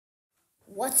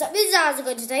What's up, it's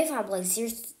Ozzy. Today I'm playing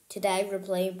series. Today we're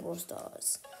playing Brawl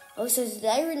Stars. Oh, so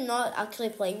today we're not actually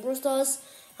playing Brawl Stars.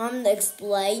 I'm gonna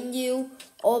explain you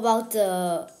all about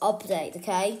the update,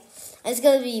 okay? And it's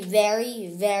gonna be very,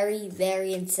 very,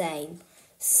 very insane.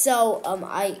 So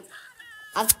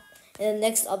in the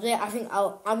next update, I think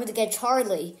I'm gonna get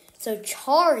Charlie. So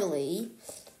Charlie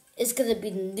is gonna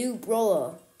be the new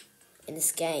brawler in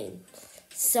this game.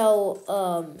 So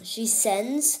she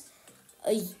sends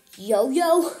a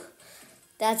yo-yo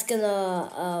that's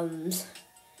gonna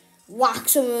whack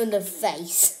someone in the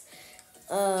face.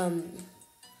 Then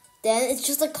it's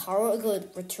just like Carl could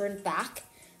return back.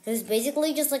 It's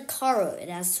basically just like Carl. It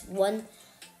has one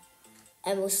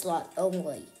ammo slot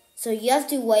only. So you have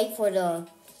to wait for the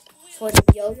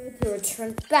yo-yo to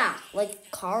return back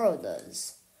like Carl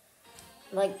does.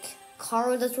 Like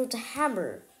Carl does with the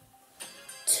hammer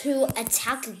to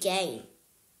attack again.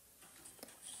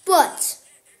 But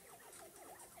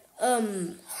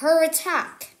her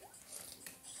attack,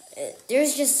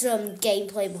 there's just some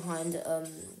gameplay behind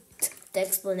the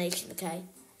explanation, okay?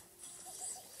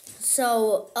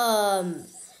 So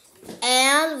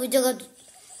and we do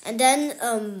and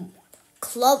then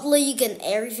Club League and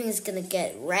everything is gonna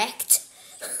get wrecked.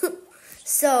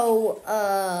 So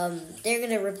they're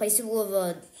gonna replace it with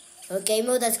a game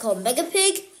mode that's called Mega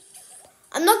Pig.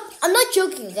 I'm not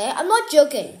joking, okay? I'm not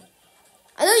joking.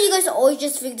 I know you guys always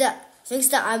just thinks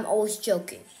that I'm always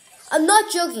joking. I'm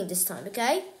not joking this time,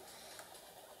 okay?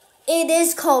 It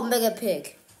is called Mega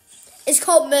Pig. It's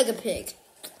called Mega Pig.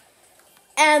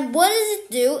 And what does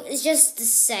it do? It's just the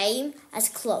same as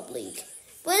Club League.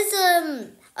 But it's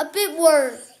a bit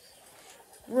more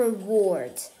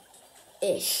reward-ish.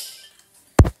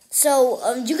 So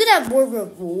you can have more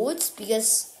rewards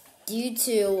because due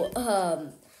to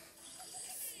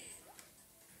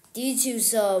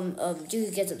some you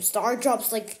can get some star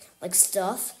drops like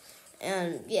stuff,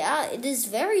 and yeah, it is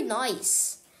very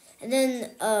nice. And then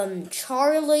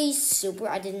Charlie Super,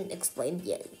 I didn't explain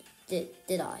yet,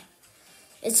 did I?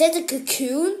 It says a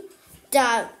cocoon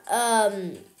that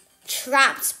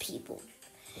traps people,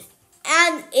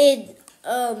 and it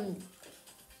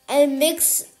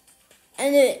makes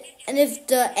and if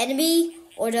the enemy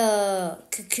or the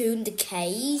cocoon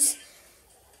decays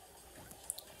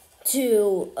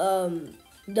to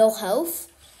no health,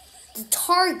 the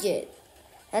target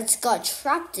that's got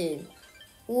trapped in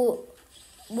will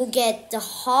get the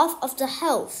half of the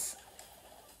health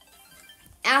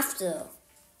after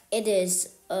it is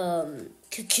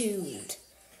cocooned.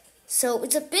 So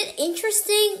it's a bit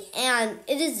interesting and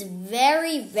it is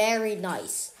very, very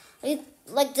nice.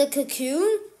 Like the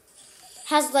cocoon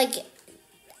has like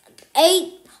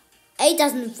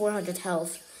 8,400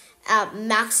 health at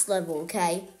max level,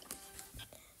 okay?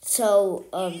 So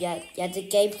yeah, the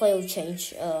gameplay will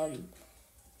change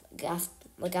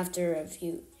after a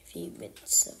few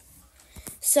minutes.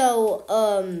 So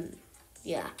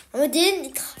yeah, we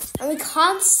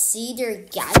can't see their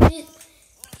gadget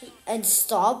and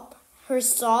her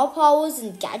star powers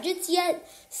and gadgets yet.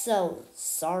 So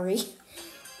sorry.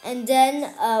 And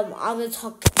then I'm gonna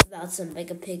talk about some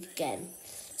Mega Pig again.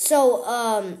 So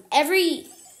every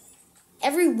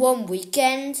 1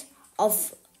 weekend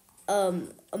of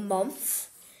a month,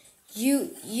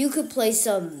 you could play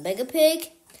some Mega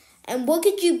Pig, and what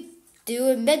could you do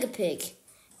in Mega Pig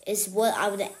is what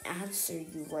I'm gonna answer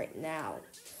you right now.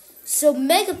 So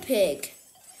Mega Pig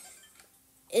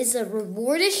is a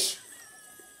rewardish,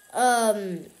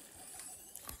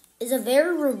 is a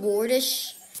very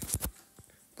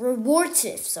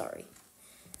rewardative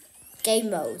game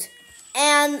mode,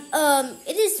 and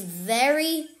it is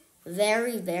very,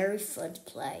 very, very fun to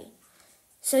play.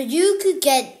 So you could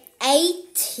get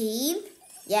 18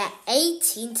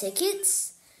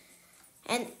 tickets.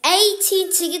 And 18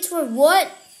 tickets for what?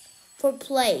 For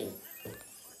playing.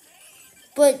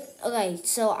 But, okay,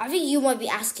 so I think you might be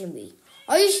asking me,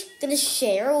 are you going to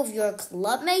share with your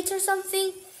club mates or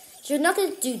something? You're not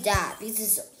going to do that because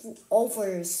it's all for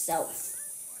yourself.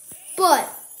 But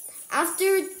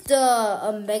after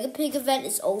the Mega Pig event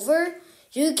is over,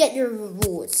 you get your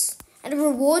rewards. And the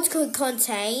rewards could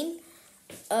contain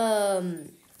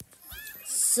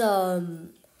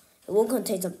it won't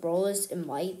contain some brawlers, it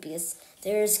might, because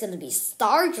there's going to be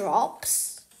star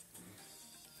drops,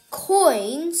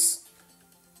 coins,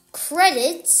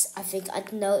 credits. I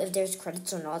don't know if there's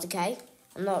credits or not, okay?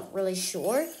 I'm not really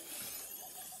sure.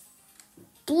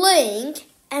 Bling,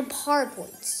 and power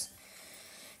points.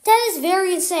 That is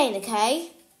very insane,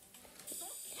 okay?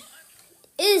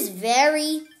 It is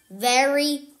very,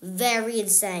 very, very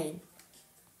insane.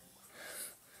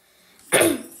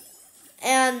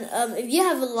 And if you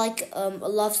have like a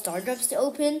lot of star drops to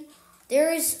open,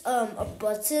 there is a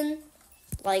button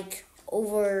like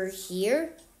over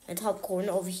here, in the top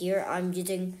corner over here. I'm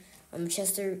using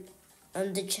Chester,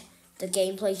 the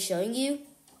gameplay showing you,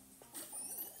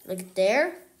 like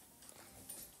there,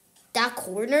 that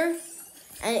corner,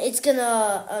 and it's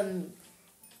gonna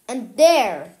and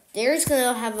there's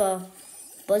gonna have a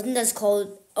button that's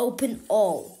called Open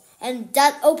All. And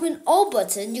that Open All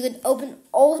button, you can open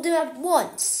all of them at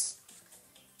once.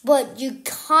 But you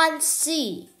can't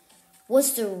see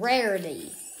what's the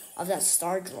rarity of that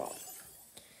star drop.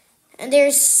 And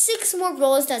there's 6 more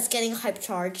brawlers that's getting hype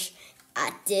charged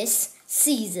at this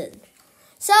season.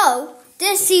 So,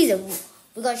 this season,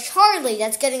 we got Charlie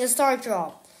that's getting a star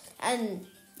drop. And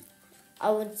I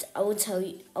will tell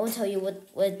you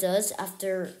what it does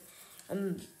after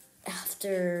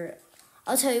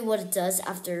I'll tell you what it does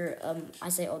after I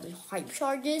say all the hype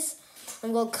charges.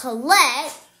 I'm going to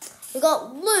Colette. We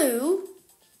got Lou.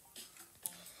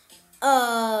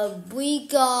 We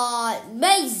got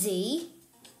Maisie.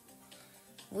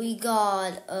 We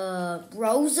got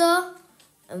Rosa.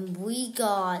 And we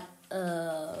got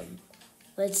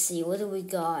let's see, what do we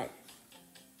got?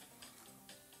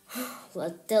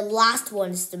 The last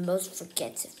one is the most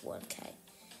forgettable one, okay?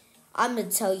 I'm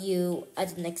gonna tell you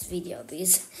at the next video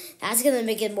because that's gonna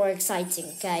make it more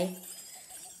exciting, okay?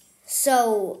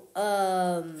 So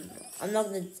I'm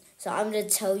gonna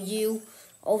tell you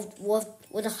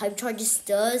what the hype charges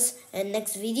does in the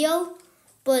next video.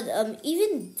 But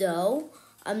even though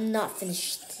I'm not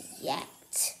finished yet,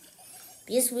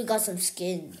 because we got some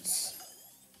skins.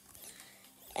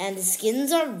 And the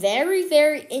skins are very,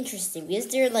 very interesting because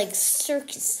they're like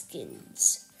circus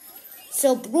skins.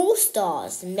 So Brawl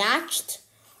Stars matched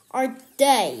our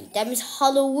day. That means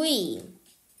Halloween.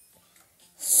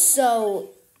 So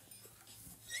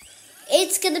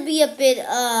it's gonna be a bit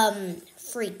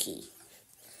freaky.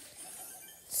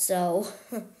 So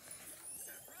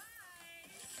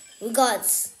we got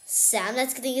Sam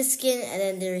that's getting a skin, and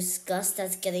then there's Gus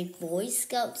that's getting Boy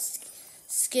Scout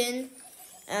skin,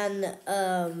 and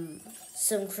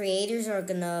some creators are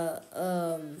gonna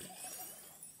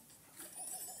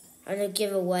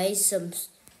give away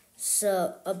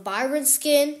a Byron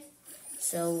skin.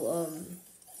 So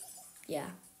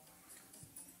yeah.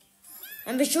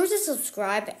 And be sure to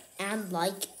subscribe and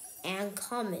like and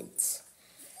comment.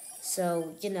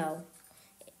 So, you know,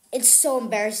 it's so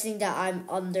embarrassing that I'm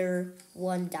under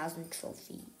 1,000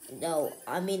 trophy. No,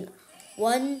 I mean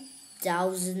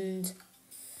 1,000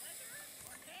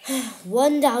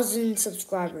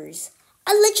 subscribers.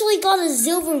 I literally got a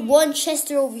silver 1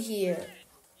 Chester over here.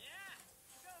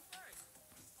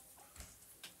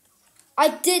 I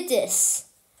did this.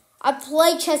 I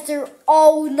played Chester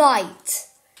all night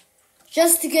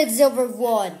just to get silver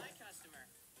 1.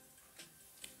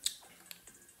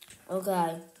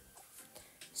 Okay.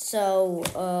 So,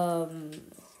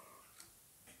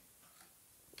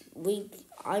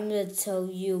 I'm gonna tell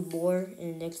you more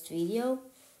in the next video.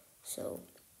 So,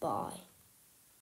 bye.